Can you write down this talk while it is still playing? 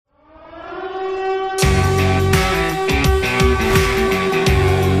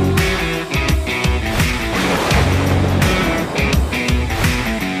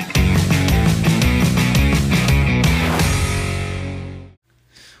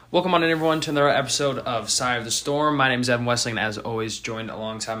Welcome on in, everyone, to another episode of Side of the Storm. My name is Evan Westling, and as always, joined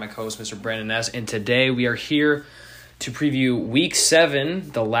alongside my co-host, Mr. Brandon Ness. And today we are here to preview Week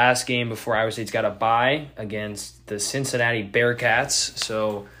 7, the last game before Iowa State's got a bye against the Cincinnati Bearcats.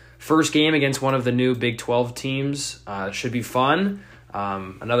 So, first game against one of the new Big 12 teams. Should be fun.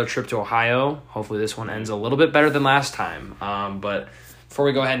 Another trip to Ohio. Hopefully this one ends a little bit better than last time. But before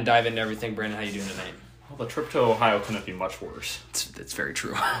we go ahead and dive into everything, Brandon, how you doing tonight? Well, the trip to Ohio couldn't be much worse. It's very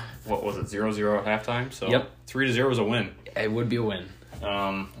true. What was it, 0-0 at halftime? So Yep. 3-0 was a win. It would be a win.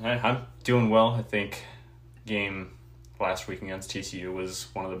 I'm doing well. I think game last week against TCU was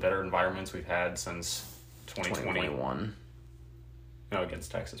one of the better environments we've had since 2021. No,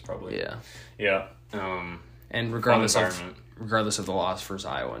 against Texas probably. Yeah. Yeah. And regardless of the loss versus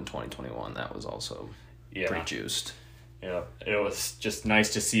Iowa in 2021, that was also pretty juiced. Yeah, it was just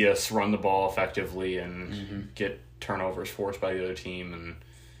nice to see us run the ball effectively and get turnovers forced by the other team. And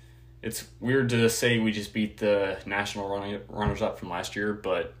it's weird to say we just beat the national runners-up from last year,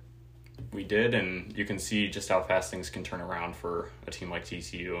 but we did, and you can see just how fast things can turn around for a team like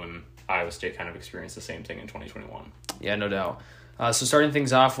TCU, and Iowa State kind of experienced the same thing in 2021. Yeah, no doubt. So starting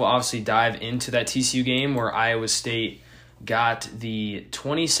things off, we'll obviously dive into that TCU game where Iowa State got the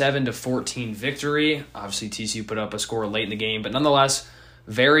 27-14 victory. Obviously, TCU put up a score late in the game, but nonetheless,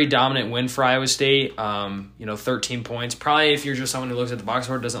 very dominant win for Iowa State. 13 points. Probably if you're just someone who looks at the box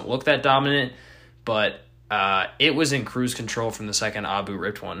score, it doesn't look that dominant, but it was in cruise control from the second Abu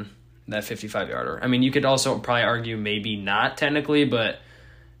ripped one, that 55-yarder. I mean, you could also probably argue maybe not technically, but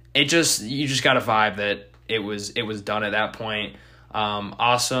you just got a vibe that it was done at that point.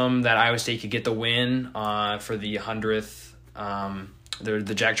 Awesome that Iowa State could get the win for the 100th.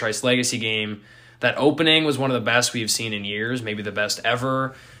 The Jack Trice Legacy game. That opening was one of the best we've seen in years, maybe the best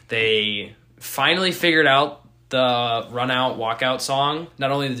ever. They finally figured out the run-out, walk-out song.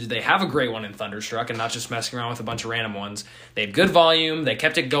 Not only did they have a great one in Thunderstruck and not just messing around with a bunch of random ones, they had good volume. They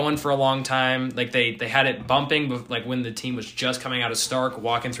kept it going for a long time. Like they had it bumping, like when the team was just coming out of Stark,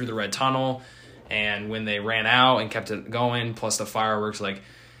 walking through the red tunnel, and when they ran out and kept it going, plus the fireworks, like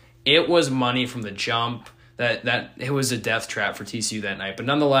it was money from the jump. That it was a death trap for TCU that night. But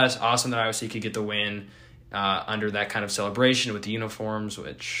nonetheless, awesome that Iowa State could get the win under that kind of celebration with the uniforms,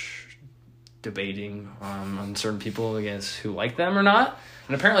 which debating on certain people, I guess, who like them or not.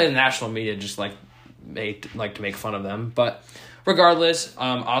 And apparently the national media just like to make fun of them. But regardless,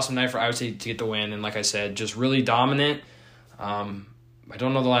 awesome night for Iowa State to get the win. And like I said, just really dominant. I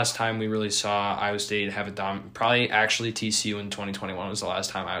don't know the last time we really saw Iowa State have probably actually TCU in 2021 was the last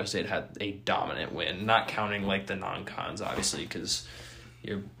time Iowa State had a dominant win, not counting like the non-cons, obviously, because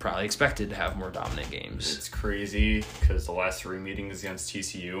you're probably expected to have more dominant games. It's crazy because the last 3 meetings against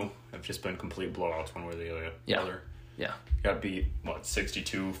TCU have just been complete blowouts one way or the other. Yeah. Got beat,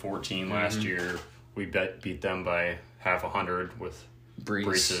 62-14 last year. We beat them by half 100 with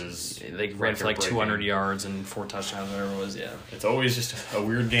Brees. They ran for like 200 yards and 4 touchdowns, whatever it was, yeah. It's always just a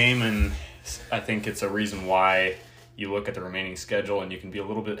weird game, and I think it's a reason why you look at the remaining schedule and you can be a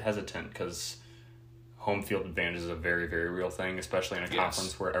little bit hesitant because home field advantage is a very, very real thing, especially in a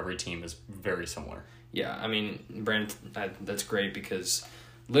conference where every team is very similar. Yeah, I mean, Brent, that's great because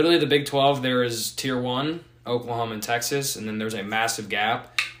literally the Big 12, there is Tier 1, Oklahoma and Texas, and then there's a massive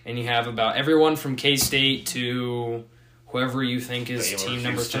gap, and you have about everyone from K-State to whoever you think is Baylor, team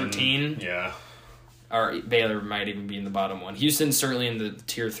number Houston, 13. Yeah. Or Baylor might even be in the bottom one. Houston's certainly in the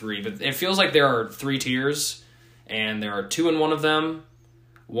tier 3, but it feels like there are 3 tiers, and there are 2 in one of them,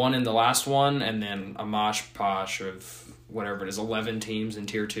 1 in the last one, and then a mosh posh of whatever it is, 11 teams in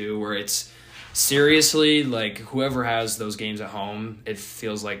tier 2, where it's seriously like whoever has those games at home, it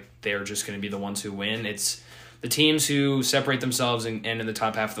feels like they're just going to be the ones who win. It's the teams who separate themselves and in the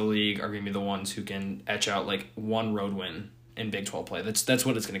top half of the league are going to be the ones who can etch out like one road win in Big 12 play. That's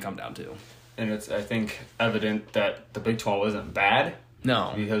what it's going to come down to. And it's, I think, evident that the Big 12 isn't bad.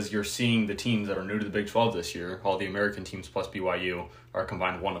 No. Because you're seeing the teams that are new to the Big 12 this year, all the American teams plus BYU, are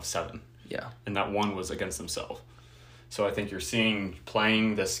combined 1 of 7. Yeah. And that 1 was against themselves. So I think you're seeing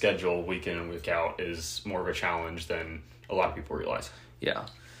playing the schedule week in and week out is more of a challenge than a lot of people realize. Yeah.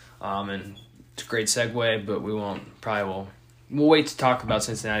 And it's a great segue, but we'll wait to talk about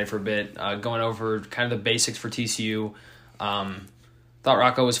Cincinnati for a bit. Going over kind of the basics for TCU. Thought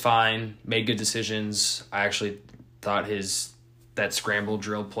Rocco was fine, made good decisions. I actually thought that scramble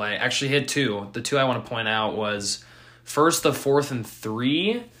drill play actually hit 2. The 2 I want to point out was first the 4th and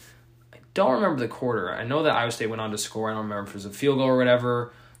 3. I don't remember the quarter. I know that Iowa State went on to score. I don't remember if it was a field goal or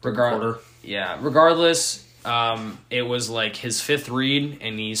whatever. Regardless, it was like his 5th read,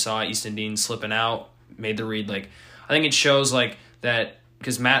 and he saw Easton Dean slipping out, made the read. Like, I think it shows like that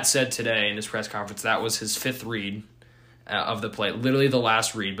because Matt said today in his press conference that was his 5th read of the play, literally the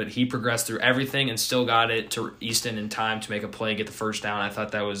last read, but he progressed through everything and still got it to Easton in time to make a play, get the first down. I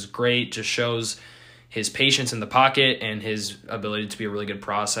thought that was great. Just shows his patience in the pocket and his ability to be a really good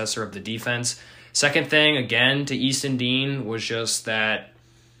processor of the defense. Second thing, again, to Easton Dean was just that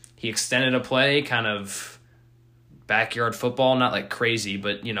he extended a play, kind of backyard football, not like crazy,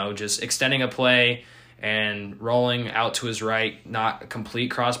 but, just extending a play and rolling out to his right, not a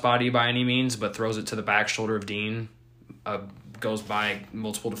complete crossbody by any means, but throws it to the back shoulder of Dean, goes by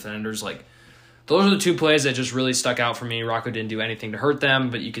multiple defenders. Like, those are the 2 plays that just really stuck out for me. Rocco didn't do anything to hurt them,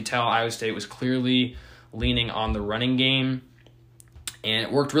 but you could tell Iowa State was clearly leaning on the running game, and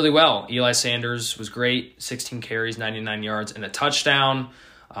it worked really well. Eli Sanders was great, 16 carries, 99 yards, and a touchdown.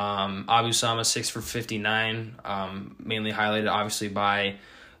 Abu Sama, 6 for 59, mainly highlighted, obviously, by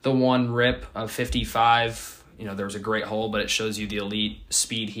the one rip of 55. There was a great hole, but it shows you the elite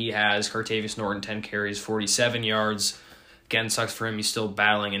speed he has. Cartavius Norton, 10 carries, 47 yards. Again, sucks for him. He's still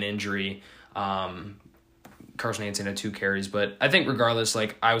battling an injury. Carson Hansen had 2 carries, but I think regardless,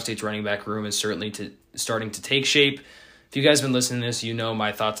 Iowa State's running back room is certainly starting to take shape. If you guys have been listening to this, you know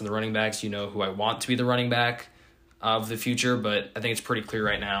my thoughts on the running backs. You know who I want to be the running back of the future, but I think it's pretty clear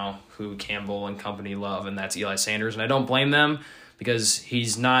right now who Campbell and company love, and that's Eli Sanders, and I don't blame them because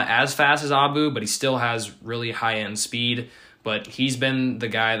he's not as fast as Abu, but he still has really high-end speed. But he's been the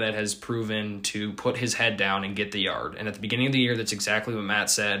guy that has proven to put his head down and get the yard. And at the beginning of the year, that's exactly what Matt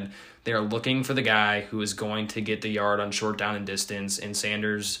said. They are looking for the guy who is going to get the yard on short down and distance, and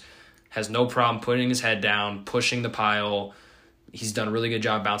Sanders has no problem putting his head down, pushing the pile. He's done a really good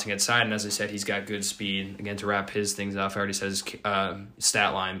job bouncing outside, and as I said, he's got good speed. Again, to wrap his things off, I already said his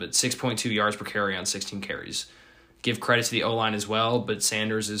stat line, but 6.2 yards per carry on 16 carries. Give credit to the O-line as well, but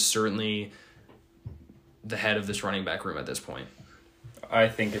Sanders is certainly the head of this running back room at this point. I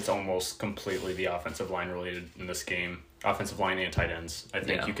think it's almost completely the offensive line related in this game. Offensive line and tight ends. I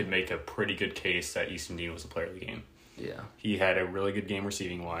think you could make a pretty good case that Easton Dean was the player of the game. Yeah. He had a really good game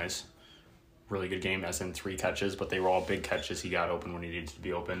receiving-wise. Really good game as in 3 catches, but they were all big catches. He got open when he needed to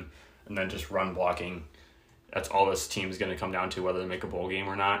be open. And then just run blocking. That's all this team is going to come down to, whether they make a bowl game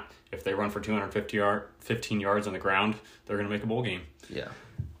or not. If they run for 15 yards on the ground, they're going to make a bowl game. Yeah.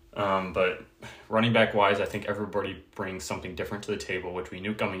 But running back wise, I think everybody brings something different to the table, which we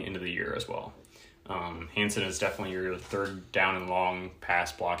knew coming into the year as well. Hansen is definitely your 3rd down and long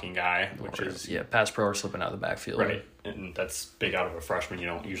pass blocking guy, which is pass pro or slipping out of the backfield, right? And that's big out of a freshman. You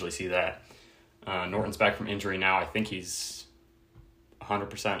don't usually see that. Norton's back from injury now. I think he's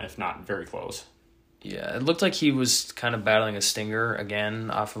 100%, if not very close. Yeah, it looked like he was kind of battling a stinger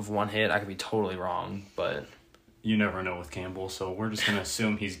again off of one hit. I could be totally wrong, but you never know with Campbell, so we're just going to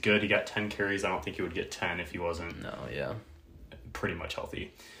assume he's good. He got 10 carries. I don't think he would get 10 if he wasn't pretty much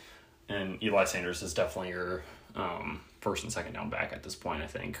healthy. And Eli Sanders is definitely your first and second down back at this point, I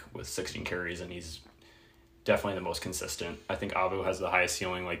think, with 16 carries, and he's definitely the most consistent. I think Abu has the highest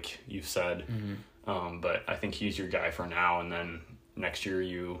ceiling, like you've said, but I think he's your guy for now, and then next year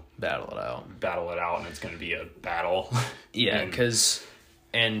you battle it out, and it's going to be a battle. Yeah, because...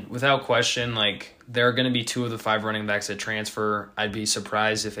 And without question, there are going to be 2 of the 5 running backs that transfer. I'd be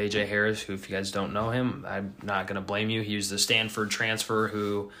surprised if A.J. Harris, who, if you guys don't know him, I'm not going to blame you. He was the Stanford transfer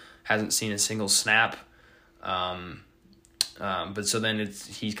who hasn't seen a single snap. But so then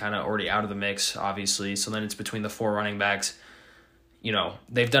he's kind of already out of the mix, obviously. So then it's between the 4 running backs.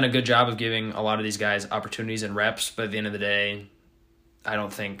 They've done a good job of giving a lot of these guys opportunities and reps, but at the end of the day, I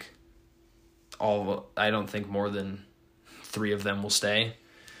don't think more than 3 of them will stay.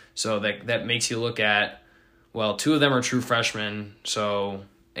 So that makes you look at, 2 of them are true freshmen, so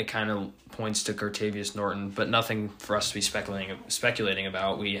it kind of points to Cartavius Norton, but nothing for us to be speculating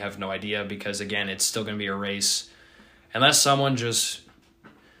about. We have no idea because, again, it's still going to be a race. Unless someone just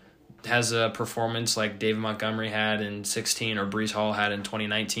has a performance like David Montgomery had in 2016 or Breece Hall had in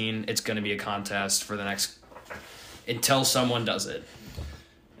 2019, it's going to be a contest for the next – until someone does it.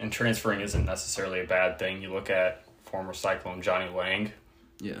 And transferring isn't necessarily a bad thing. You look at former Cyclone Johnny Lang,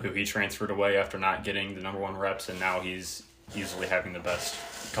 who he transferred away after not getting the number 1 reps, and now he's easily having the best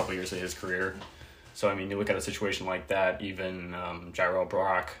couple years of his career. So, I mean, you look at a situation like that, even Jairell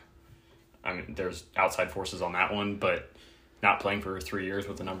Brock, I mean, there's outside forces on that one, but not playing for 3 years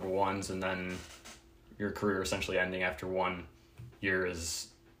with the number 1s and then your career essentially ending after 1 year is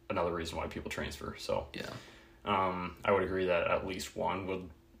another reason why people transfer. So, I would agree that at least 1 would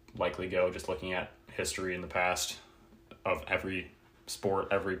likely go, just looking at history in the past of every sport,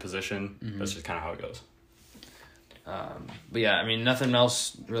 every position. That's just kind of how it goes. But yeah, I mean, nothing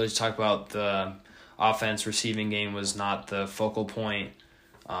else really to talk about. The offense receiving game was not the focal point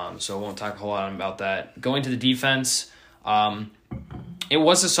So I won't talk a whole lot about that. Going to the defense, it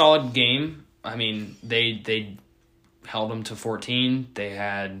was a solid game. I mean, they held them to 14. They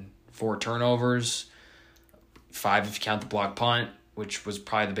had 4 turnovers, 5 if you count the block punt, which was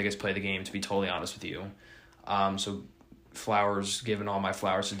probably the biggest play of the game, to be totally honest with you. So flowers, giving all my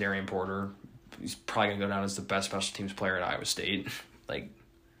flowers to Darian Porter. He's probably going to go down as the best special teams player at Iowa State.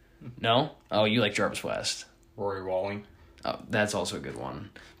 No? Oh, you like Jarvis West. Rory Walling. Oh, that's also a good one.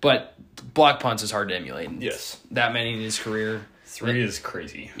 But block punts is hard to emulate. Yes. That many in his career. 3 is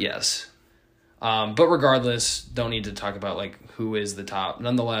crazy. Yes. But regardless, don't need to talk about who is the top.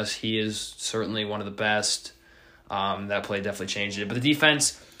 Nonetheless, he is certainly one of the best. That play definitely changed it. But the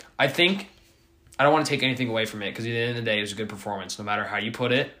defense, I think, I don't want to take anything away from it because at the end of the day, it was a good performance. No matter how you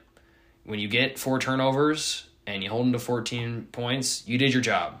put it, when you get 4 turnovers and you hold them to 14 points, you did your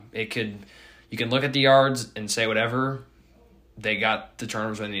job. You can look at the yards and say whatever. They got the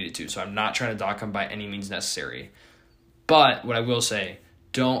turnovers when they needed to. So I'm not trying to dock them by any means necessary. But what I will say,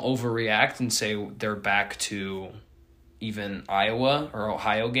 don't overreact and say they're back to even Iowa or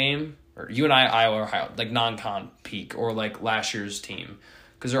Ohio game. Or Iowa, Ohio, non-con peak or last year's team.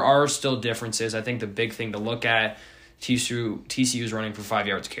 Because there are still differences. I think the big thing to look at, TCU is running for 5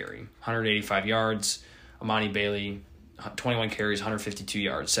 yards carry. 185 yards. Amani Bailey, 21 carries, 152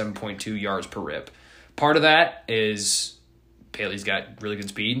 yards, 7.2 yards per rip. Part of that is Bailey's got really good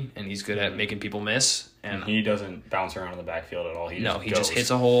speed, and he's good at making people miss. And he doesn't bounce around in the backfield at all. He just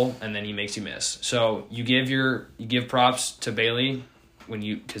hits a hole, and then he makes you miss. So you give props to Bailey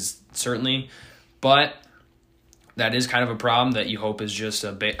but that is kind of a problem that you hope is just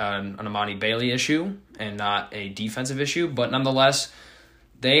an Amani Bailey issue and not a defensive issue. But nonetheless,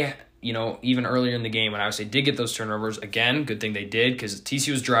 they, even earlier in the game when Iowa State did get those turnovers, again, good thing they did because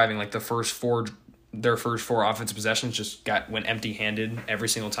TCU was driving their first 4 offensive possessions just went empty-handed every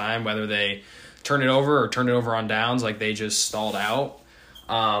single time, whether they turned it over or turned it over on downs, they just stalled out.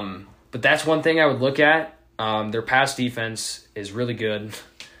 But that's one thing I would look at. Their pass defense is really good.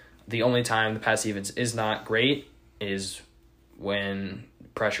 The only time the pass defense is not great is when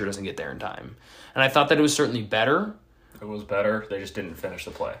pressure doesn't get there in time. And I thought that it was certainly better. It was better. They just didn't finish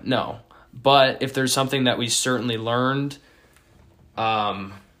the play. No. But if there's something that we certainly learned,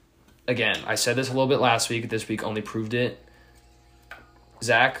 again, I said this a little bit last week. This week only proved it.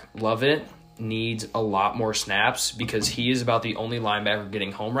 Zach Lovett needs a lot more snaps because he is about the only linebacker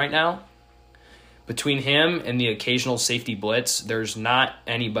getting home right now. Between him and the occasional safety blitz, there's not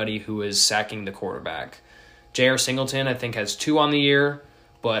anybody who is sacking the quarterback. J.R. Singleton, I think, has 2 on the year,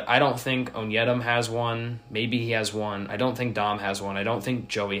 but I don't think Onyedem has one. Maybe he has one. I don't think Dom has one. I don't think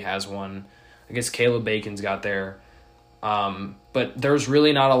Joey has one. I guess Caleb Bacon's got there. But there's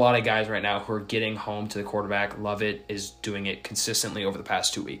really not a lot of guys right now who are getting home to the quarterback. Lovett is doing it consistently over the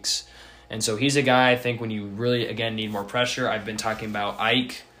past 2 weeks. And so he's a guy, I think, when you really, again, need more pressure. I've been talking about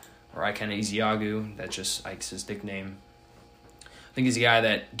Ike, or Ikena Ezeagu. That's just Ike's his nickname. I think he's a guy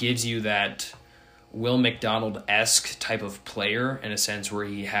that gives you that Will McDonald-esque type of player in a sense where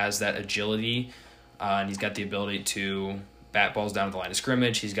he has that agility and he's got the ability to bat balls down to the line of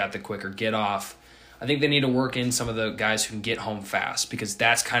scrimmage. He's got the quicker get-off. I think they need to work in some of the guys who can get home fast because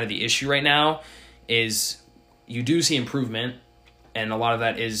that's kind of the issue right now is you do see improvement, and a lot of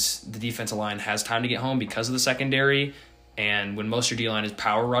that is the defensive line has time to get home because of the secondary. And when most of your D-line is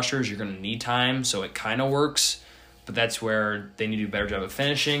power rushers, you're going to need time, so it kind of works. But that's where they need to do a better job of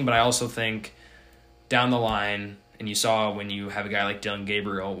finishing. But I also think down the line, and you saw when you have a guy like Dylan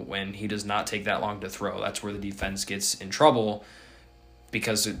Gabriel, when he does not take that long to throw, that's where the defense gets in trouble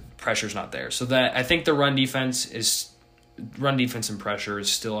because the pressure's not there. So that I think the run defense and pressure is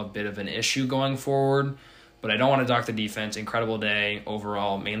still a bit of an issue going forward. But I don't want to dock the defense. Incredible day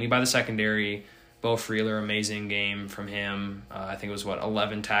overall, mainly by the secondary. Bo Freeler, amazing game from him. I think it was,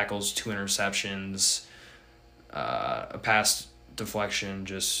 11 tackles, 2 interceptions, a pass deflection.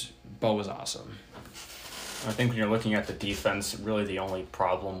 Just, Bo was awesome. I think when you're looking at the defense, really the only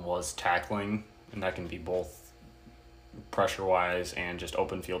problem was tackling, and that can be both pressure-wise and just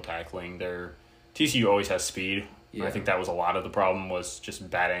open field tackling. TCU always has speed. Yeah. I think that was a lot of the problem was just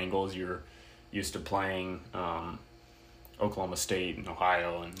bad angles. You're used to playing Oklahoma State and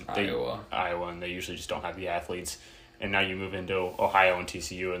Ohio and Iowa, and they usually just don't have the athletes. And now you move into Ohio and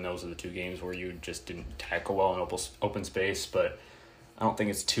TCU, and those are the 2 games where you just didn't tackle well in open space. But I don't think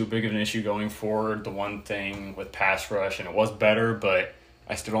it's too big of an issue going forward. The one thing with pass rush, and it was better, but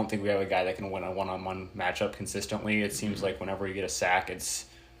I still don't think we have a guy that can win a one-on-one matchup consistently. It seems like whenever you get a sack, it's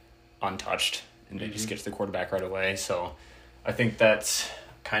untouched, and they just get to the quarterback right away. So I think that's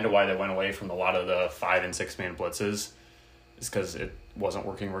kind of why they went away from a lot of the 5- and 6-man blitzes. is because it wasn't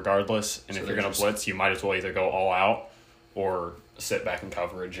working regardless. And So if you're going to blitz, you might as well either go all out or sit back in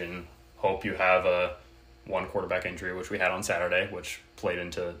coverage and hope you have a one quarterback injury, which we had on Saturday, which played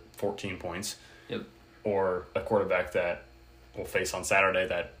into 14 points. Yep. Or a quarterback that we'll face on Saturday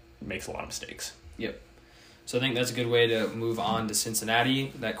that makes a lot of mistakes. Yep. So I think that's a good way to move on to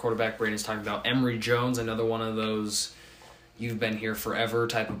Cincinnati. That quarterback Brandon's talking about, Emory Jones, another one of those you've been here forever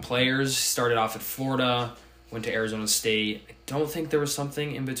type of players. Started off at Florida, went to Arizona State. I don't think there was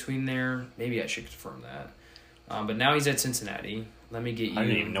something in between there. Maybe I should confirm that. But now he's at Cincinnati. Let me get you. I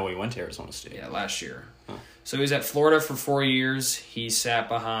didn't even know he went to Arizona State. Yeah, last year. Huh. So he was at Florida for 4 years. He sat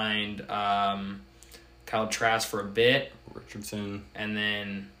behind Kyle Trask for a bit. Richardson. And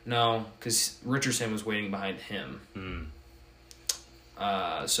then, no, because Richardson was waiting behind him.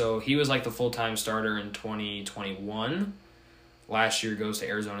 So he was like the full-time starter in 2021. Last year goes to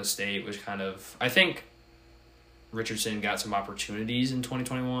Arizona State, which kind of, I think Richardson got some opportunities in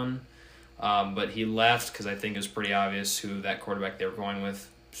 2021. But he left because I think it was pretty obvious who that quarterback they were going with.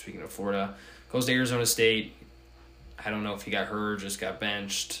 Speaking of Florida, goes to Arizona State. I don't know if he got hurt, just got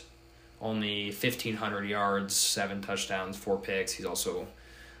benched. Only 1,500 yards, 7 touchdowns, 4 picks. He's also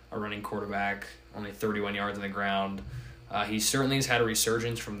a running quarterback, only 31 yards on the ground. He certainly has had a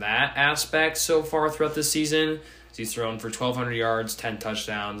resurgence from that aspect so far throughout this season. He's thrown for 1,200 yards, 10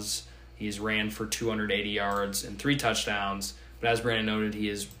 touchdowns. He's ran for 280 yards and 3 touchdowns. But as Brandon noted, he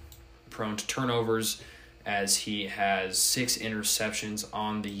is prone to turnovers as he has 6 interceptions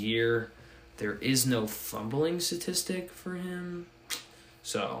on the year. There is no fumbling statistic for him.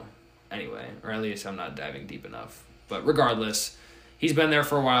 So, anyway, or at least I'm not diving deep enough. But regardless, he's been there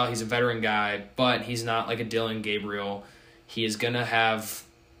for a while. He's a veteran guy, but he's not like a Dylan Gabriel. He is going to have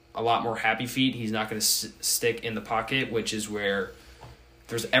a lot more happy feet. He's not going to stick in the pocket, which is where if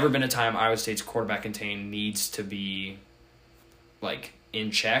there's ever been a time Iowa State's quarterback contain needs to be like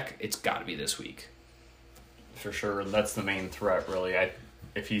in check, it's got to be this week. For sure. That's the main threat, really.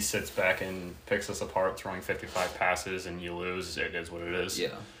 If he sits back and picks us apart throwing 55 passes and you lose, it is what it is.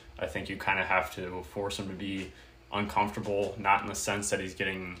 Yeah. I think you kind of have to force him to be uncomfortable, not in the sense that he's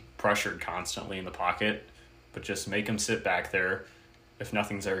getting pressured constantly in the pocket, but just make him sit back there. If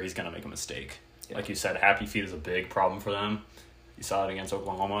nothing's there, he's going to make a mistake. Yeah. Like you said, happy feet is a big problem for them. You saw it against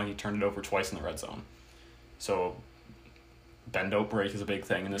Oklahoma. He turned it over twice in the red zone. So bend, don't break is a big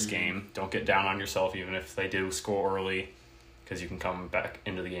thing in this game. Don't get down on yourself even if they do score early, because you can come back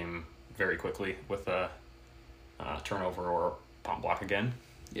into the game very quickly with a turnover or pump block again.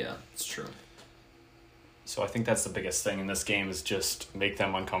 Yeah, it's true. So I think that's the biggest thing in this game is just make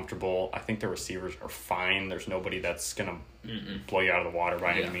them uncomfortable. I think the receivers are fine. There's nobody that's going to blow you out of the water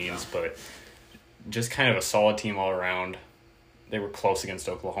by any means, but just kind of a solid team all around. They were close against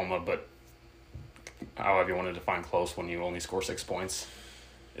Oklahoma, but however you want to define close when you only score 6 points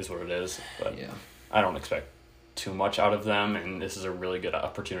is what it is. But yeah. I don't expect too much out of them, and this is a really good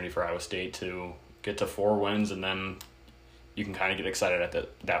opportunity for Iowa State to get to 4 wins, and then you can kind of get excited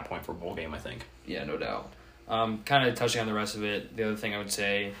at that point for a bowl game, I think. Yeah, no doubt. Kind of touching on the rest of it, the other thing I would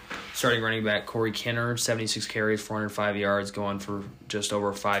say, starting running back Corey Kinner, 76 carries, 405 yards, going for just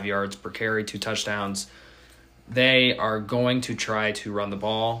over 5 yards per carry, 2 touchdowns. They are going to try to run the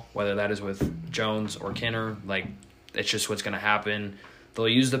ball, whether that is with Jones or Kinner. Like, it's just what's going to happen. They'll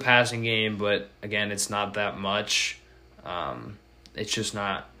use the passing game, but, again, it's not that much. It's just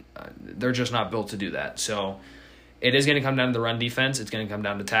not they're just not built to do that. So it is going to come down to the run defense. It's going to come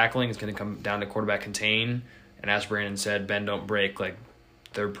down to tackling. It's going to come down to quarterback contain. And as Brandon said, bend, don't break. Like,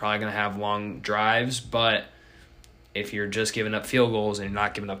 they're probably going to have long drives, but if you're just giving up field goals and you're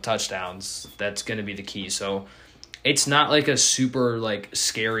not giving up touchdowns, that's going to be the key. So it's not like a super like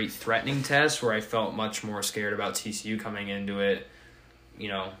scary, threatening test where I felt much more scared about TCU coming into it, you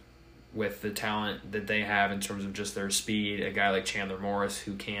know, with the talent that they have in terms of just their speed. A guy like Chandler Morris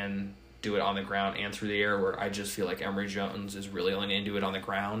who can do it on the ground and through the air, where I just feel like Emory Jones is really only going to do it on the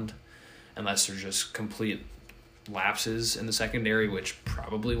ground unless there's just complete lapses in the secondary, which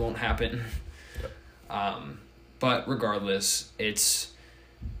probably won't happen. But regardless, it's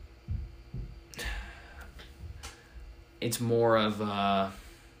more of a,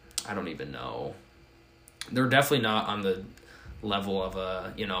 I don't even know. They're definitely not on the level of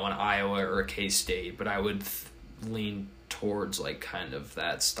an Iowa or a K-State, but I would lean towards like kind of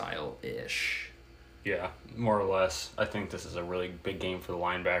that style-ish. Yeah, more or less. I think this is a really big game for the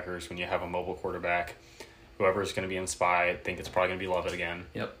linebackers when you have a mobile quarterback. Whoever's going to be in spy, I think it's probably going to be Lovett again.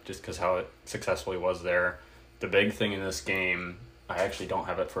 Yep. Just because how it successfully was there. The big thing in this game, I actually don't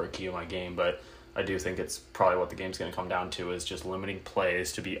have it for a key of my game, but I do think it's probably what the game's going to come down to is just limiting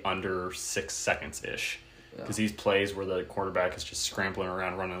plays to be under 6 seconds-ish. Because these plays where the quarterback is just scrambling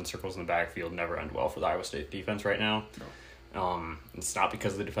around, running in circles in the backfield, never end well for the Iowa State defense right now. No. It's not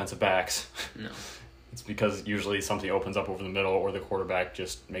because of the defensive backs. No. It's because usually something opens up over the middle or the quarterback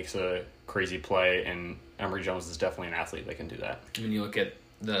just makes a crazy play, and Emory Jones is definitely an athlete that can do that. When you look at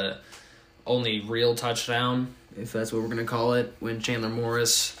the only real touchdown, if that's what we're going to call it, when Chandler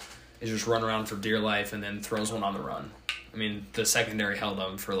Morris is just run around for dear life and then throws one on the run. I mean, the secondary held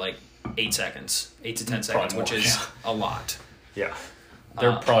them for like 8 seconds, 8 to 10 seconds, which is a lot. Yeah.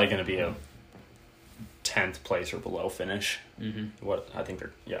 They're probably going to be a 10th place or below finish. Mm-hmm. What I think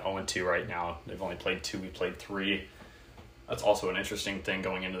they're 0-2 right now. They've only played 2. We played 3. That's also an interesting thing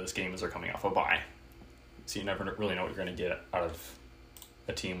going into this game is they're coming off a bye. So you never really know what you're going to get out of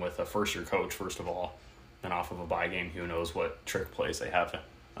a team with a first-year coach, first of all. Then off of a bye game, who knows what trick plays they have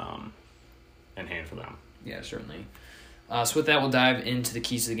in hand for them. Yeah, certainly. So with that, we'll dive into the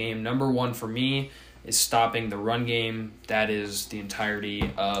keys to the game. Number 1 for me is stopping the run game. That is the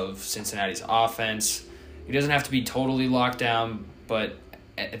entirety of Cincinnati's offense. It doesn't have to be totally locked down, but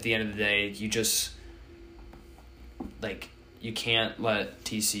at the end of the day, you just, you can't let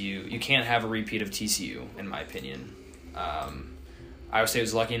TCU, you can't have a repeat of TCU, in my opinion. Iowa State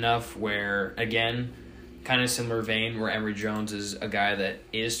was lucky enough where, again, kind of similar vein, where Emory Jones is a guy that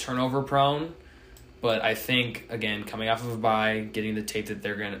is turnover prone. But I think, again, coming off of a bye, getting the tape that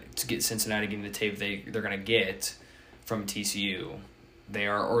they're going to get Cincinnati, getting the tape they're going to get from TCU, they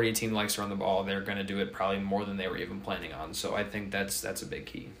are already a team that likes to run the ball. They're going to do it probably more than they were even planning on. So I think that's a big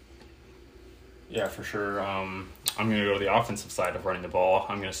key. Yeah, for sure. I'm going to go to the offensive side of running the ball.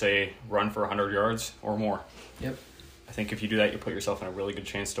 I'm going to say run for 100 yards or more. Yep. I think if you do that, you put yourself in a really good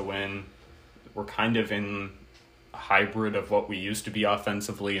chance to win. We're kind of in a hybrid of what we used to be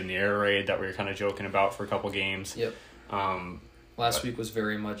offensively in the air raid that we were kind of joking about for a couple games. Yep. Last week was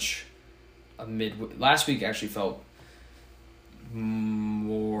very much last week actually felt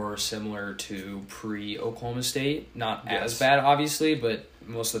more similar to pre-Oklahoma State. Not as bad, obviously, but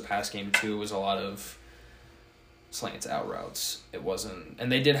most of the past game, too, was a lot of slants, out routes. It wasn't...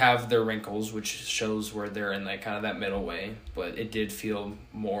 And they did have their wrinkles, which shows where they're in kind of that middle way, but it did feel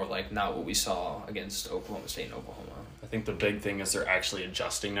more like not what we saw against Oklahoma State and Oklahoma. I think the big thing is they're actually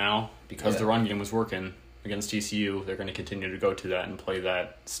adjusting now. Because the run game was working against TCU, they're going to continue to go to that and play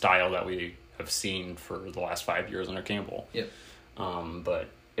that style that we have seen for the last 5 years under Campbell. Yep. But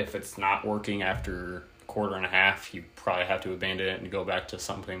if it's not working after a quarter and a half, you probably have to abandon it and go back to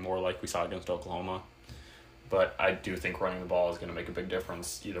something more like we saw against Oklahoma. But I do think running the ball is going to make a big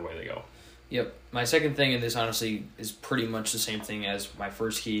difference either way they go. Yep. My second thing, and this honestly is pretty much the same thing as my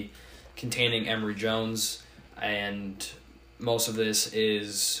first key, containing Emory Jones. And most of this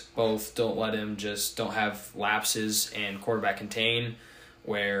is both don't have lapses and quarterback contain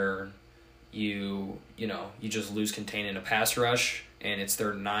where you just lose contain in a pass rush and it's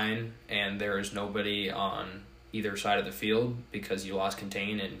 3rd and 9 and there is nobody on either side of the field because you lost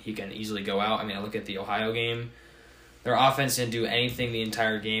contain and he can easily go out. I mean, I look at the Ohio game. Their offense didn't do anything the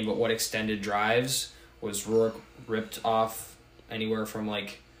entire game, but what extended drives was Rourke ripped off anywhere from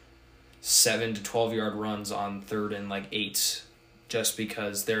 7 to 12-yard runs on 3rd and 8s just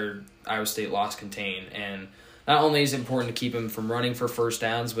because their Iowa State lost contain. And not only is it important to keep him from running for first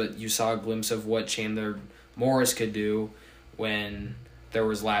downs, but you saw a glimpse of what Chandler Morris could do when there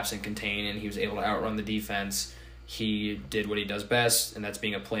was lapse in contain and he was able to outrun the defense. He did what he does best, and that's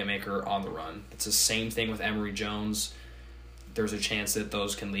being a playmaker on the run. It's the same thing with Emory Jones. There's a chance that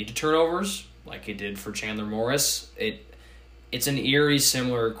those can lead to turnovers, like it did for Chandler Morris. It's an eerie,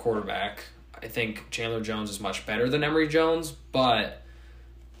 similar quarterback. I think Chandler Jones is much better than Emory Jones, but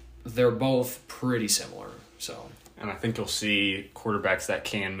they're both pretty similar. And I think you'll see quarterbacks that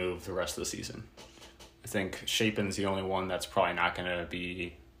can move the rest of the season. I think Shapen's the only one that's probably not going to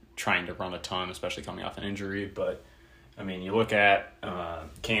be trying to run a ton, especially coming off an injury. But, I mean, you look at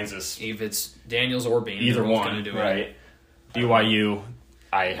Kansas. If it's Daniels or Bean, either one, going to do right? It. BYU,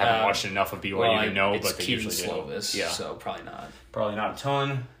 I haven't watched enough of BYU to know, but they Keaton usually Slovis, do. Yeah. So probably not. Probably not a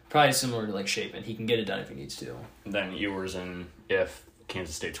ton. Probably similar to Shapen. He can get it done if he needs to. And then Ewers, and if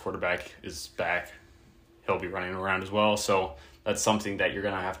Kansas State's quarterback is back, he'll be running around as well. So that's something that you're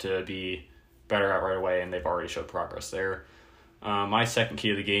going to have to be better at right away, and they've already showed progress there. My second key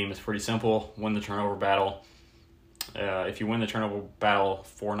of the game is pretty simple. Win the turnover battle. If you win the turnover battle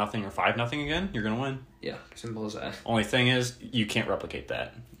 4-0 or 5-0 again, you're going to win. Yeah, simple as that. Only thing is, you can't replicate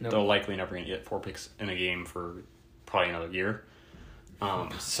that. Nope. They're likely never going to get 4 picks in a game for probably another year.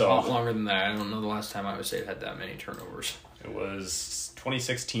 So a lot longer than that. I don't know the last time Iowa State had that many turnovers. It was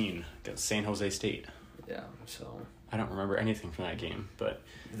 2016 against San Jose State. Yeah, so... I don't remember anything from that game, but...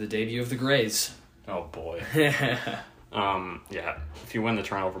 The debut of the Grays. Oh, boy. Yeah, if you win the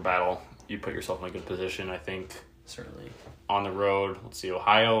turnover battle, you put yourself in a good position, I think. Certainly. On the road, let's see,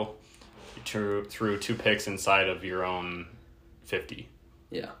 Ohio, you threw 2 picks inside of your own 50.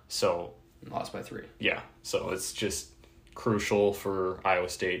 Yeah. So. Lost by 3. Yeah, so it's just crucial for Iowa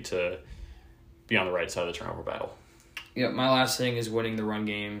State to be on the right side of the turnover battle. Yeah, my last thing is winning the run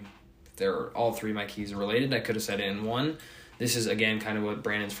game. All 3 of my keys are related. I could have said it in one. This is, again, kind of what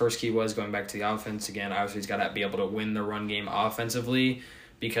Brandon's first key was, going back to the offense. Again, obviously he's got to be able to win the run game offensively,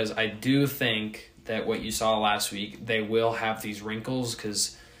 because I do think that what you saw last week, they will have these wrinkles,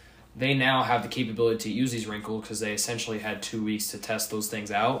 because they now have the capability to use these wrinkles because they essentially had 2 weeks to test those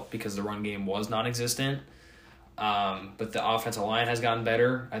things out because the run game was non-existent. But the offensive line has gotten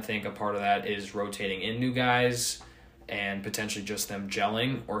better. I think a part of that is rotating in new guys and potentially just them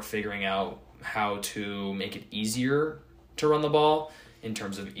gelling or figuring out how to make it easier to run the ball in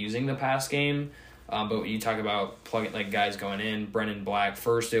terms of using the pass game. But when you talk about plugging like guys going in, Brennan Black,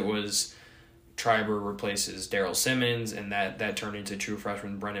 first it was Triber replaces Daryl Simmons, and that turned into true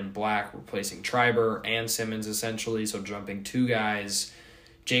freshman Brennan Black replacing Triber and Simmons essentially, so jumping 2 guys.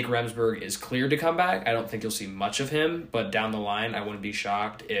 Jake Remsburg is cleared to come back. I don't think you'll see much of him, but down the line, I wouldn't be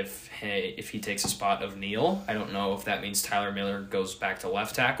shocked if he takes a spot of Neal. I don't know if that means Tyler Miller goes back to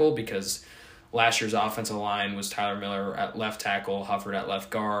left tackle, because last year's offensive line was Tyler Miller at left tackle, Hufford at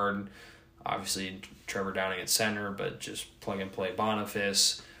left guard, obviously Trevor Downing at center, but just plug-and-play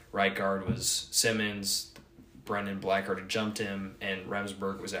Boniface. Right guard was Simmons, Brendan Blackheart had jumped him, and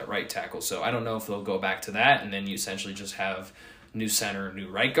Remsburg was at right tackle. So I don't know if they'll go back to that, and then you essentially just have new center, new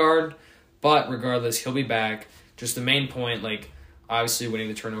right guard. But regardless, he'll be back. Just the main point, like, obviously winning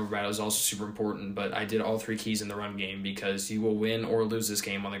the turnover battle is also super important, but I did all 3 keys in the run game because you will win or lose this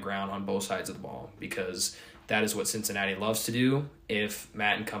game on the ground on both sides of the ball, because that is what Cincinnati loves to do. If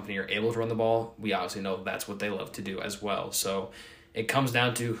Matt and company are able to run the ball, we obviously know that's what they love to do as well. So it comes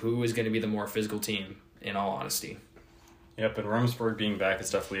down to who is going to be the more physical team, in all honesty. Yep, and Remsburg being back is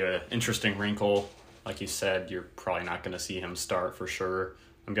definitely an interesting wrinkle. Like you said, you're probably not going to see him start for sure.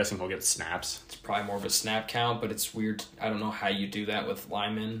 I'm guessing he'll get snaps. It's probably more of a snap count, but it's weird. I don't know how you do that with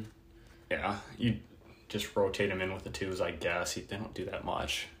linemen. Yeah, you just rotate him in with the 2s, I guess. They don't do that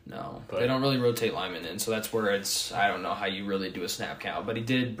much. No, but they don't really rotate linemen in, so that's where I don't know how you really do a snap count, but he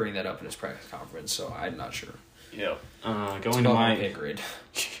did bring that up in his press conference, so I'm not sure. Yeah. Going to my pay grade.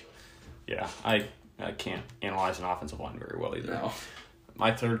 Yeah, I can't analyze an offensive line very well either. No.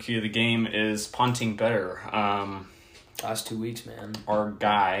 My 3rd key of the game is punting better. Last 2 weeks, man.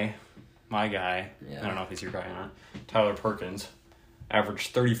 My guy, yeah. I don't know if he's your guy or not, Tyler Perkins,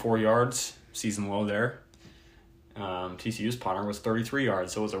 averaged 34 yards, season low there. TCU's punter was 33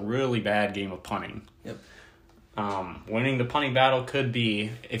 yards, so it was a really bad game of punting. Yep. Winning the punting battle could be,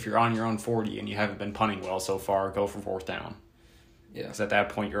 if you're on your own 40 and you haven't been punting well so far, go for 4th down. Yeah. Because at that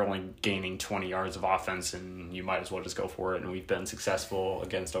point, you're only gaining 20 yards of offense, and you might as well just go for it. And we've been successful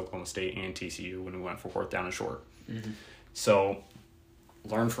against Oklahoma State and TCU when we went for 4th down and short. Mm-hmm. So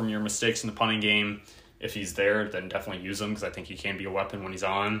learn from your mistakes in the punting game. If he's there, then definitely use him, because I think he can be a weapon when he's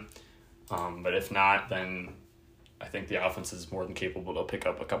on. But if not, then I think the offense is more than capable to pick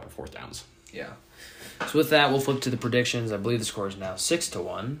up a couple 4th downs. Yeah. So with that, we'll flip to the predictions. I believe the score is now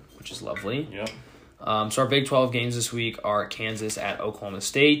 6-1, which is lovely. Yep. So our Big 12 games this week are Kansas at Oklahoma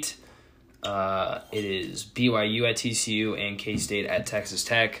State. It is BYU at TCU and K-State at Texas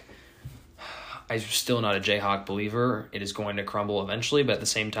Tech. I'm still not a Jayhawk believer. It is going to crumble eventually, but at the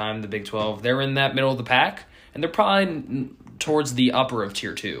same time, the Big 12, they're in that middle of the pack, and they're probably towards the upper of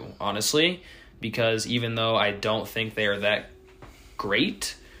Tier 2, honestly, because even though I don't think they are that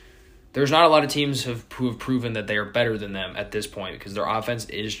great, there's not a lot of teams who have proven that they are better than them at this point, because their offense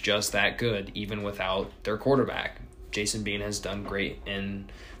is just that good, even without their quarterback. Jason Bean has done great in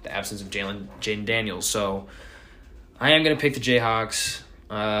the absence of Jaden Daniels. So I am going to pick the Jayhawks.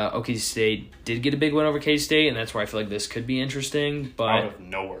 Okie State did get a big win over K-State, and that's why I feel like this could be interesting. But out of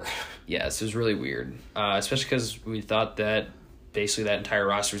nowhere. Yeah, this is really weird, especially because we thought that basically that entire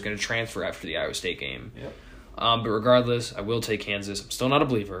roster was going to transfer after the Iowa State game. Yep. But regardless, I will take Kansas. I'm still not a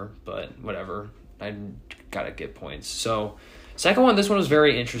believer, but whatever. I got to get points. So, second one, this one was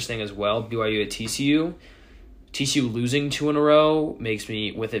very interesting as well. BYU at TCU. TCU losing 2 in a row makes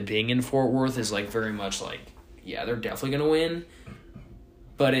me, with it being in Fort Worth, is like very much like, yeah, they're definitely going to win.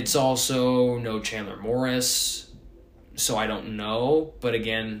 But it's also no Chandler Morris, so I don't know. But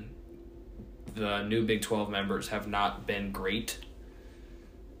again, the new Big 12 members have not been great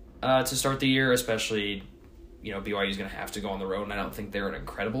to start the year, especially, BYU is going to have to go on the road, and I don't think they're an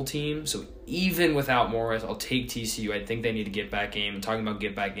incredible team. So even without Morris, I'll take TCU. I think they need to get back game. And talking about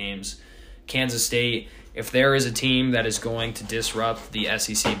get back games, Kansas State, if there is a team that is going to disrupt the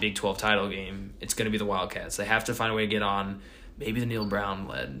SEC Big 12 title game, it's going to be the Wildcats. They have to find a way to get on maybe the Neil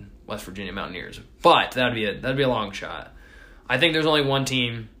Brown-led West Virginia Mountaineers. But that'd be a long shot. I think there's only one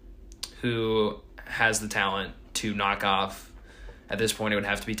team who has the talent to knock off. At this point, it would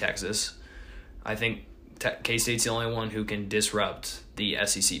have to be Texas. I think K-State's the only one who can disrupt the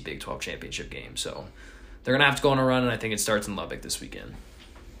SEC Big 12 championship game. So they're going to have to go on a run, and I think it starts in Lubbock this weekend.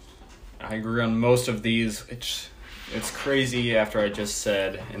 I agree on most of these. It's crazy after I just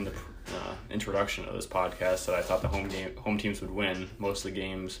said in the introduction of this podcast that I thought the home teams would win most of the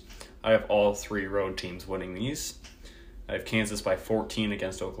games. I have all 3 road teams winning these. I have Kansas by 14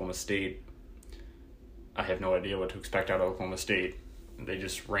 against Oklahoma State. I have no idea what to expect out of Oklahoma State. They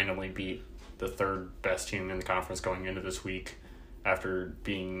just randomly beat the 3rd best team in the conference going into this week after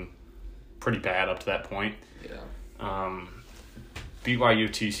being pretty bad up to that point. Yeah. BYU,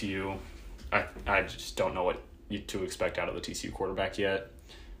 TCU, I just don't know what to expect out of the TCU quarterback yet.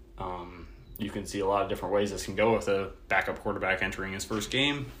 You can see a lot of different ways this can go with a backup quarterback entering his first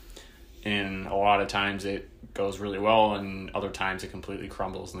game. And a lot of times it goes really well, and other times it completely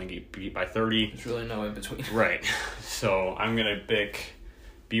crumbles and they get beat by 30. There's really no in between. Right. So I'm going to pick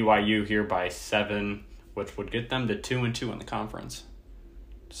BYU here by 7, which would get them to 2-2 in the conference.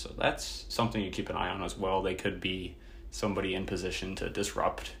 So that's something you keep an eye on as well. They could be somebody in position to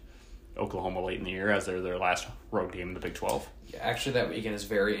disrupt Oklahoma late in the year as they're their last road game in the Big 12. Yeah, actually, that weekend is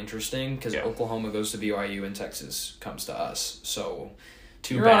very interesting because Oklahoma goes to BYU and Texas comes to us. So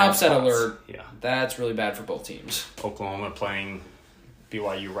you're on upset alert. Yeah. That's really bad for both teams. Oklahoma playing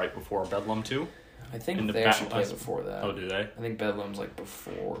BYU right before Bedlam, too? I think they actually play before that. Oh, do they? I think Bedlam's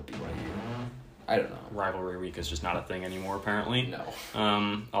before BYU. I don't know. Rivalry week is just not a thing anymore, apparently. No.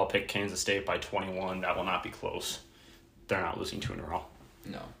 I'll pick Kansas State by 21. That will not be close. They're not losing 2 in a row.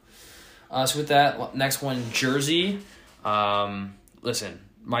 No. So with that, next one, Jersey. Listen,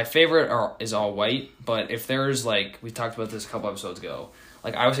 my favorite is all white, but if there's we talked about this a couple episodes ago,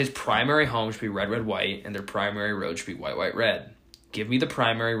 Iowa State's primary home should be red, red, white, and their primary road should be white, white, red. Give me the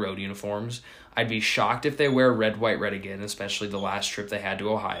primary road uniforms. I'd be shocked if they wear red, white, red again, especially the last trip they had to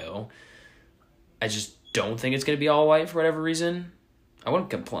Ohio. I just don't think it's going to be all white for whatever reason. I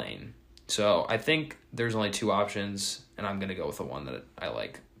wouldn't complain. So I think there's only 2 options, and I'm going to go with the one that I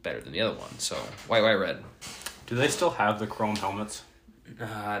like better than the other one. So white, white, red. Do they still have the chrome helmets?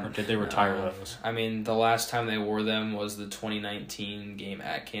 Or did they retire those? I mean, the last time they wore them was the 2019 game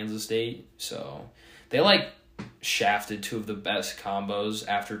at Kansas State. So they shafted 2 of the best combos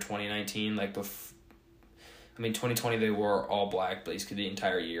after 2019. 2020 they wore all black basically the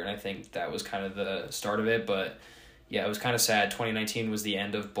entire year, and I think that was kind of the start of it. But yeah, it was kind of sad. 2019 was the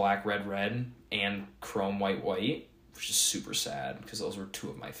end of black, red, red, and chrome, white, white, which is super sad because those were 2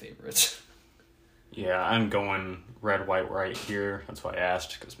 of my favorites. Yeah, I'm going red, white, right here. That's why I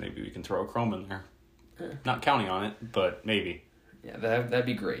asked, because maybe we can throw a chrome in there. Not counting on it, but maybe. Yeah, that'd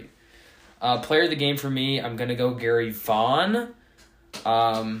be great. Player of the game for me, I'm going to go Gary Vaughn.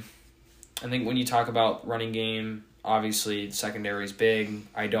 I think when you talk about running game, obviously secondary is big.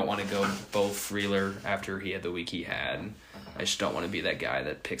 I don't want to go Bo Freeler after he had the week he had. I just don't want to be that guy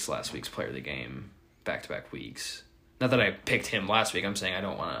that picks last week's player of the game back-to-back weeks. Not that I picked him last week. I'm saying I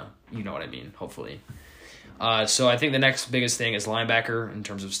don't want to, you know what I mean, hopefully. So I think the next biggest thing is linebacker in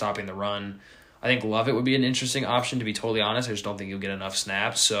terms of stopping the run. I think Lovett would be an interesting option, to be totally honest. I just don't think he'll get enough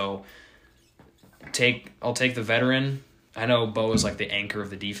snaps. So I'll take the veteran. I know Bo is the anchor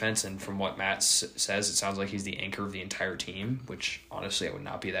of the defense, and from what Matt says, it sounds like he's the anchor of the entire team, which honestly I would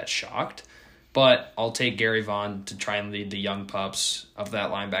not be that shocked. But I'll take Gary Vaughn to try and lead the young pups of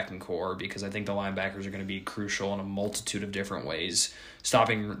that linebacking core because I think the linebackers are going to be crucial in a multitude of different ways.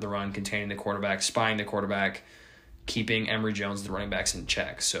 Stopping the run, containing the quarterback, spying the quarterback, keeping Emory Jones, the running backs, in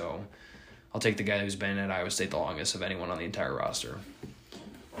check. So I'll take the guy who's been at Iowa State the longest of anyone on the entire roster.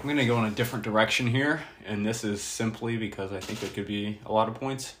 I'm going to go in a different direction here, and this is simply because I think it could be a lot of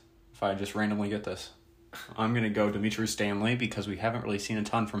points if I just randomly get this. I'm going to go Demetrius Stanley because we haven't really seen a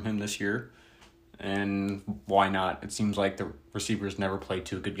ton from him this year. And why not? It seems like the receivers never played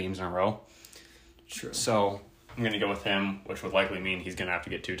 2 good games in a row. True. So I'm going to go with him, which would likely mean he's going to have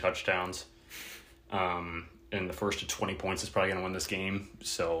to get 2 touchdowns. And the first to 20 points is probably going to win this game.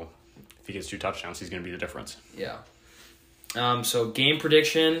 So if he gets 2 touchdowns, he's going to be the difference. Yeah. So game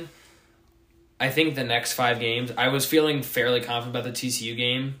prediction, I think the next 5 games, I was feeling fairly confident about the TCU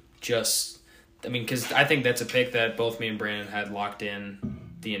game. Because I think that's a pick that both me and Brandon had locked in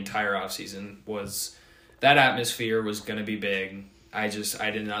the entire offseason, was that atmosphere was going to be big. I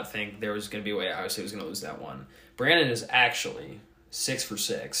did not think there was going to be a way Iowa State was going to lose that one. Brandon is actually 6 for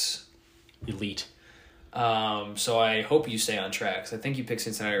 6 elite. So I hope you stay on track. 'Cause I think you picked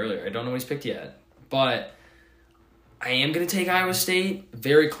Cincinnati earlier. I don't know what he's picked yet, but I am going to take Iowa State.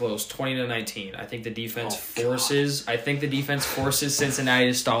 Very close, 20-19. I think the defense forces Cincinnati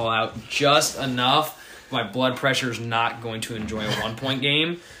to stall out just enough. My blood pressure is not going to enjoy a 1-point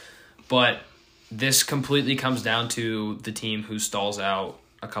game, but this completely comes down to the team who stalls out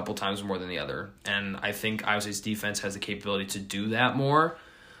a couple times more than the other, and I think Iowa State's defense has the capability to do that more.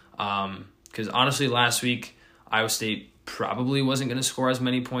 Because honestly, last week Iowa State probably wasn't going to score as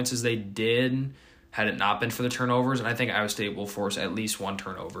many points as they did had it not been for the turnovers, and I think Iowa State will force at least 1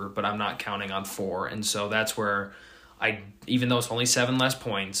 turnover, but I'm not counting on 4, and so that's where even though it's only 7 less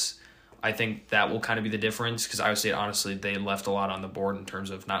points, I think that will kind of be the difference, because Iowa State, honestly, they left a lot on the board in terms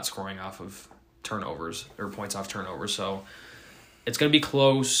of not scoring off of turnovers or points off turnovers, so it's going to be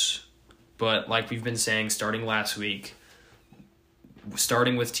close, but like we've been saying starting last week,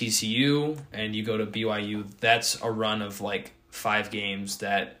 starting with TCU and you go to BYU, that's a run of like 5 games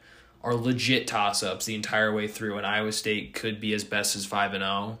that are legit toss-ups the entire way through, and Iowa State could be as best as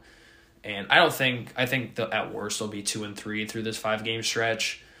 5-0. And I think at worst they'll be 2-3 through this 5-game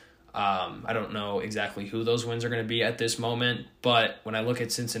stretch. I don't know exactly who those wins are going to be at this moment, but when I look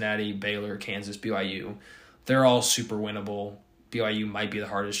at Cincinnati, Baylor, Kansas, BYU, they're all super winnable. BYU might be the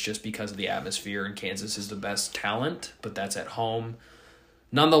hardest just because of the atmosphere, and Kansas is the best talent, but that's at home.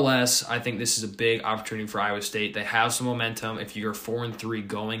 Nonetheless, I think this is a big opportunity for Iowa State. They have some momentum. If you're 4-3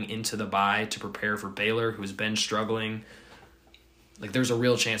 going into the bye to prepare for Baylor, who's been struggling, like there's a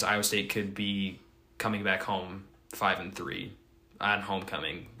real chance Iowa State could be coming back home 5-3 on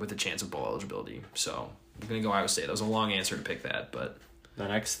homecoming with a chance of bowl eligibility. So I'm going to go Iowa State. That was a long answer to pick that, but the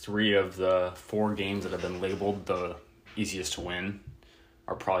next 3 of the 4 games that have been labeled the easiest to win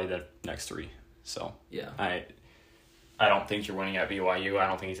are probably the next 3. So yeah, I don't think you're winning at BYU. I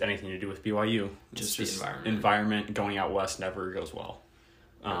don't think it's anything to do with BYU. Just the environment. Environment going out west never goes well.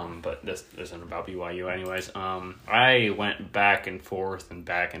 But this isn't about BYU anyways. I went back and forth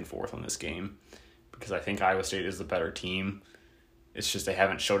on this game because I think Iowa State is the better team. It's just they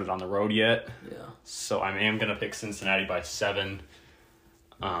haven't showed it on the road yet. Yeah. So I am going to pick Cincinnati by 7.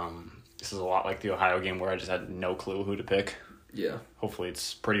 This is a lot like the Ohio game where I just had no clue who to pick. Yeah. Hopefully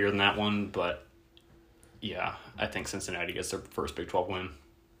it's prettier than that one, but yeah, I think Cincinnati gets their first Big 12 win.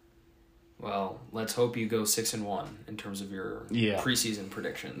 Well, let's hope you go 6-1 in terms of your preseason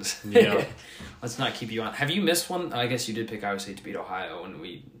predictions. Yeah. Let's not keep you on. Have you missed one? I guess you did pick Iowa State to beat Ohio, and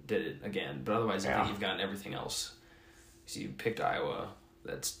we did it again. But otherwise, I think you've gotten everything else. So you picked Iowa.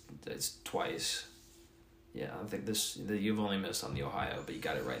 That's twice. Yeah, I think you've only missed on the Ohio, but you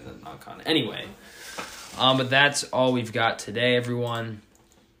got it right in the non-con. Anyway, but that's all we've got today, everyone.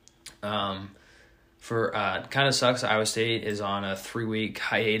 Kind of sucks. Iowa State is on a 3-week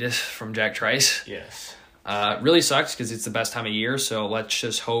hiatus from Jack Trice. Yes. Really sucks because it's the best time of year. So let's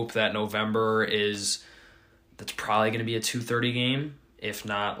just hope that November that's probably going to be a 2:30 game. If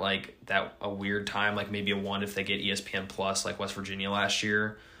not, like a weird time, like maybe a 1 if they get ESPN Plus, like West Virginia last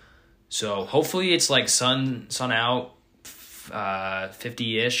year. So hopefully it's like sun out,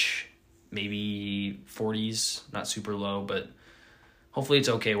 50-ish, maybe 40s, not super low, but hopefully it's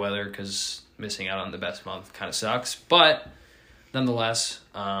okay weather because missing out on the best month kind of sucks. But nonetheless,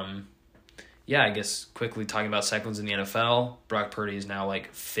 I guess quickly talking about second in the NFL, Brock Purdy is now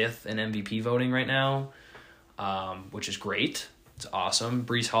like 5th in MVP voting right now, which is great. It's awesome.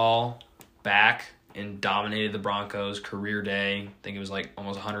 Breece Hall back and dominated the Broncos, career day. I think it was like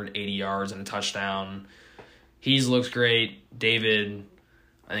almost 180 yards and a touchdown. He's looked great. David,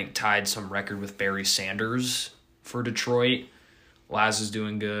 I think, tied some record with Barry Sanders for Detroit. Laz is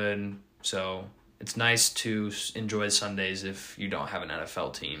doing good. So it's nice to enjoy Sundays if you don't have an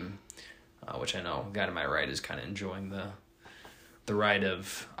NFL team, which I know, guy to my right is kind of enjoying the ride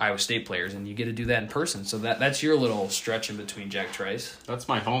of Iowa State players, and you get to do that in person. So that's your little stretch in between Jack Trice. That's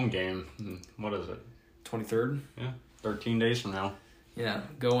my home game. What is it? 23rd? Yeah, 13 days from now. Yeah,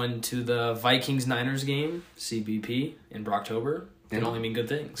 going to the Vikings-Niners game, CBP, in Brocktober. Can only mean good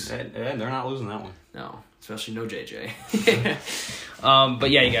things. They're not losing that one. No, especially no JJ.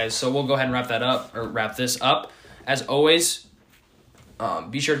 But yeah, you guys, so we'll go ahead and wrap this up. As always,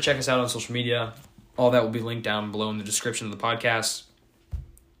 be sure to check us out on social media. All that will be linked down below in the description of the podcast.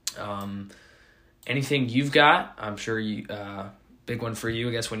 Anything you've got, I'm sure big one for you,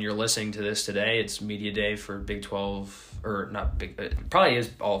 I guess, when you're listening to this today. It's media day for Big 12, or not big, it probably is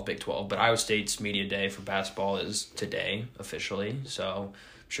all of Big 12, but Iowa State's media day for basketball is today, officially. So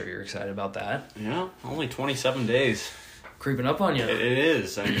I'm sure you're excited about that. Yeah, only 27 days. Creeping up on you. It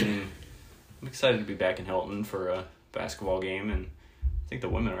is. I mean, I'm excited to be back in Hilton for a basketball game, and think the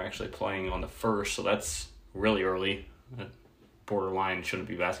women are actually playing on the 1st, so that's really early. Borderline shouldn't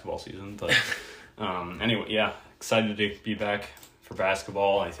be basketball season, but anyway, yeah, excited to be back for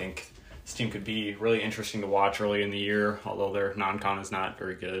basketball. I think this team could be really interesting to watch early in the year, although their non-con is not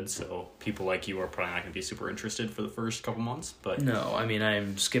very good, so people like you are probably not going to be super interested for the first couple months. But no, I mean,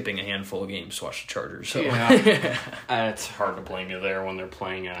 I'm skipping a handful of games to watch the Chargers. So. Yeah, it's hard to blame you there when they're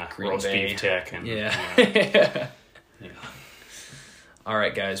playing roast beef Tech. And, yeah. All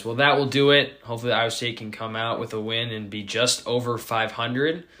right, guys. Well, that will do it. Hopefully, Iowa State can come out with a win and be just over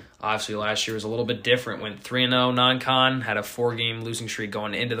 500. Obviously, last year was a little bit different. Went 3-0 non-con, had a 4-game losing streak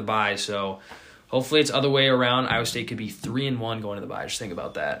going into the bye. So, hopefully, it's other way around. Iowa State could be 3-1 going to the bye. Just think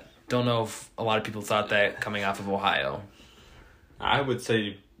about that. Don't know if a lot of people thought that coming off of Ohio. I would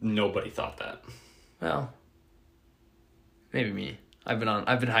say nobody thought that. Well, maybe me. I've been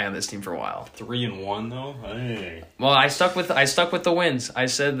high on this team for a while. 3-1 though. Hey. Well, I stuck with the wins. I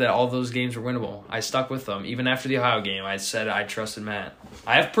said that all those games were winnable. I stuck with them. Even after the Ohio game, I said I trusted Matt.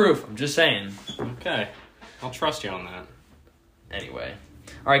 I have proof. I'm just saying. Okay. I'll trust you on that. Anyway.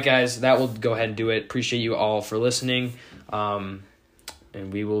 All right, guys. That will go ahead and do it. Appreciate you all for listening. And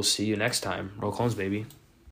we will see you next time. Roll clones, baby.